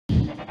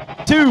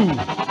2, 1,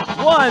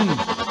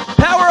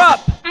 power up!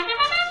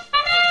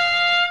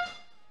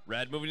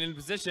 Red moving into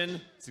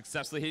position,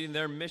 successfully hitting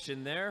their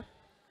mission there.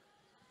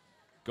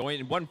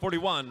 Going in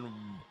 141.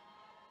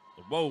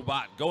 The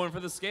Robot going for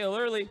the scale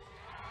early.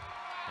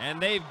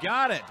 And they've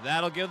got it.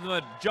 That'll give them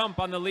a jump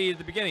on the lead at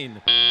the beginning.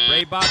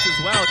 Brave Bots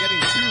as well, getting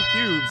 2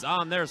 cubes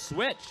on their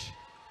switch.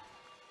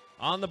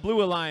 On the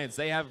Blue Alliance,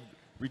 they have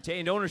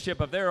retained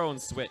ownership of their own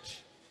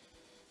switch.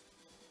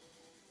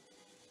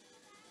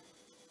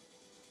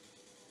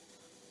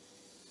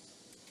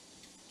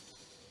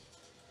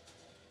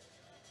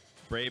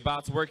 Brave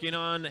Bots working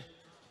on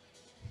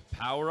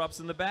power-ups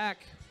in the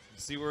back.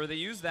 See where they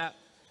use that.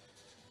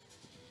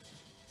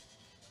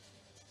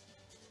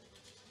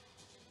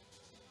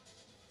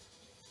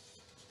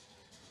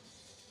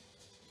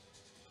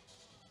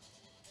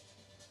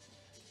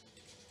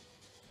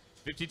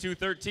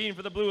 (52-13)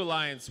 for the Blue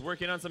Alliance,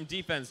 working on some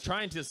defense,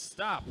 trying to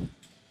stop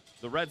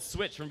the red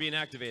switch from being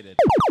activated.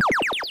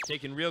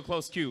 Taking real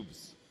close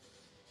cubes.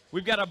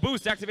 We've got a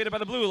boost activated by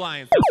the Blue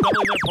Alliance. That's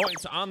doubling their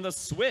points on the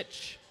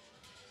switch.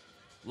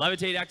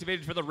 Levitate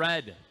activated for the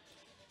red.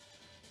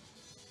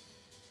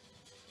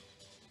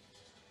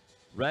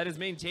 Red is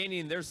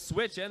maintaining their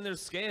switch and their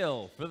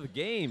scale for the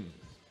game.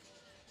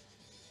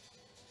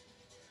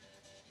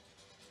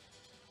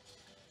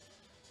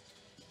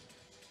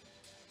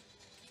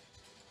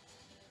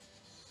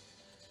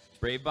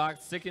 Brave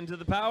Box sticking to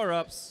the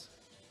power-ups.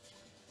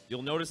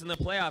 You'll notice in the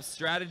playoffs,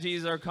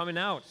 strategies are coming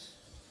out.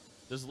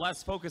 There's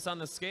less focus on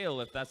the scale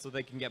if that's what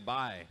they can get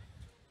by.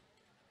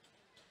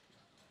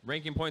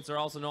 Ranking points are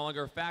also no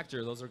longer a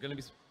factor. Those are going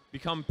to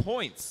become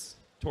points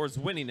towards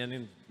winning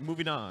and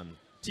moving on.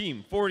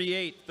 Team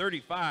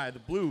 48-35, the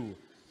Blue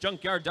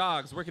Junkyard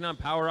Dogs working on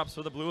power-ups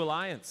for the Blue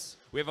Alliance.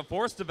 We have a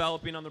force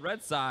developing on the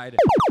red side.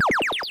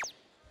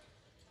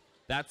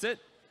 That's it.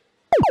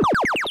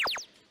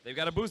 They've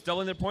got a boost,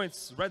 doubling their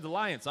points. Red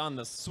Alliance on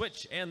the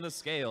switch and the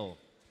scale.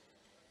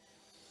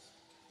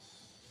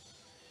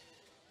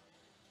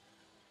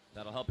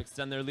 That'll help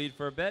extend their lead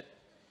for a bit.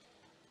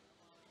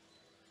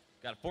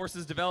 Got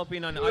forces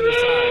developing on either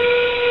side.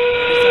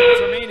 30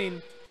 seconds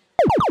remaining.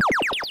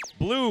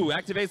 Blue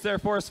activates their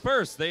force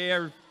first. They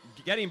are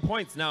getting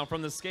points now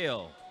from the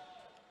scale.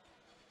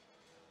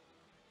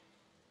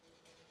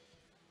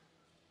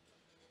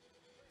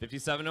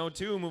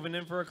 (57:02) moving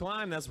in for a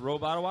climb. That's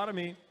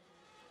Robototomy.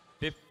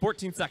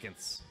 14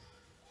 seconds.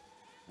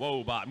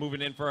 Wobot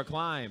moving in for a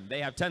climb.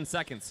 They have 10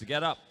 seconds to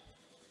get up.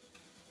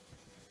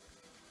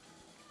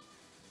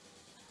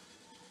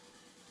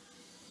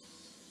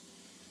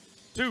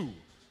 Two,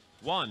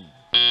 one.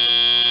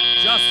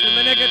 Just in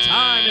the nick of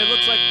time, it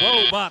looks like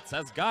Robots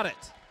has got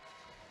it.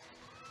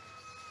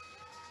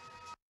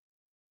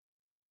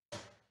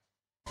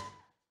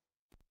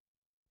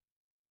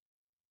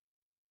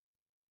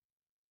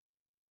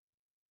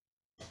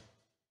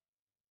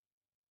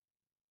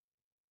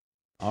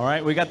 All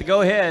right, we got the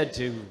go-ahead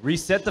to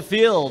reset the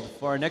field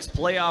for our next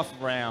playoff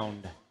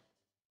round.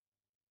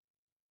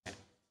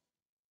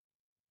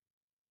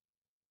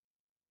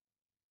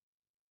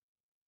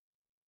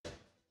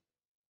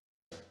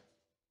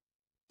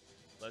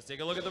 Let's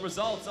take a look at the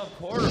results of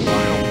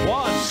quarterfinal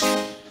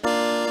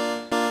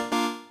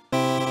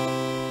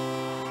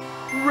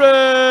 1.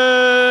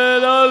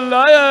 Red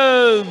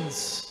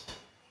Alliance!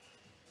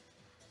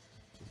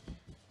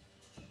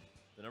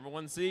 The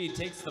 #1 seed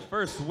takes the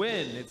first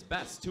win. It's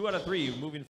best 2 out of 3 moving